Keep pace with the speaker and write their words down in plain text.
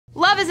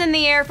is in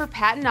the air for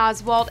Patton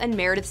Oswalt and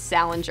Meredith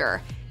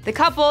Salenger. The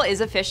couple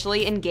is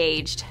officially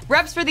engaged.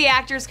 Reps for the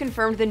actors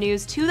confirmed the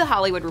news to The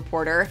Hollywood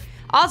Reporter.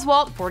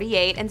 Oswalt,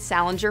 48, and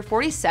Salenger,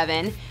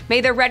 47,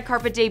 made their red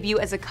carpet debut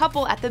as a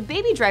couple at the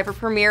Baby Driver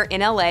premiere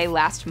in LA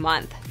last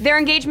month. Their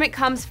engagement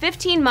comes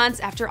 15 months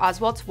after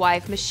Oswalt's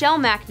wife, Michelle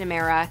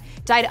McNamara,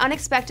 died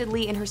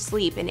unexpectedly in her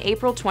sleep in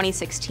April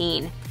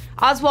 2016.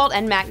 Oswalt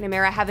and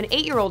McNamara have an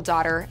 8-year-old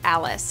daughter,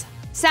 Alice.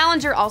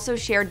 Salenger also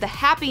shared the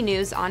happy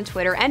news on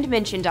Twitter and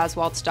mentioned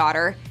Oswalt's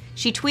daughter.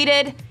 She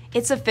tweeted,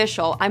 "It's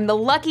official. I'm the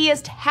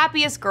luckiest,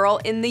 happiest girl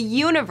in the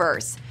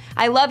universe.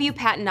 I love you,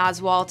 Patton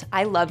Oswalt.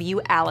 I love you,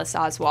 Alice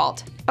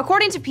Oswalt."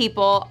 According to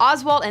People,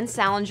 Oswalt and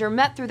Salenger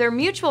met through their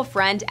mutual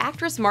friend,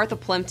 actress Martha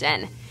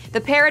Plimpton.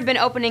 The pair had been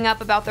opening up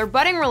about their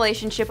budding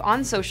relationship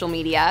on social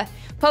media,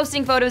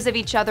 posting photos of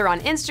each other on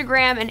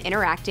Instagram and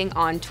interacting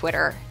on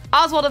Twitter.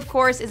 Oswalt, of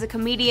course, is a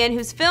comedian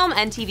whose film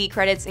and TV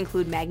credits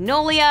include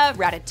Magnolia,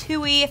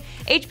 Ratatouille,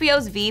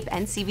 HBO's Veep,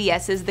 and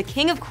CBS's The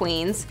King of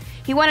Queens.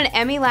 He won an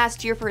Emmy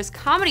last year for his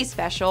comedy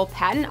special,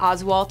 Patton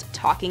Oswalt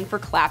Talking for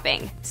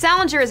Clapping.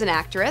 Salenger is an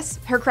actress.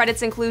 Her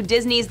credits include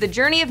Disney's The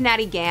Journey of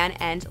Natty Gann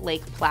and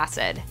Lake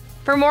Placid.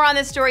 For more on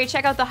this story,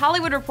 check out The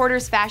Hollywood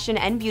Reporter's fashion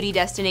and beauty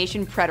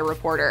destination, Pret A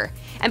Reporter.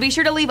 And be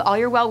sure to leave all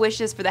your well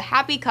wishes for the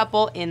happy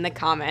couple in the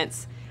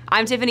comments.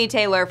 I'm Tiffany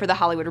Taylor for The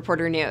Hollywood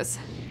Reporter News.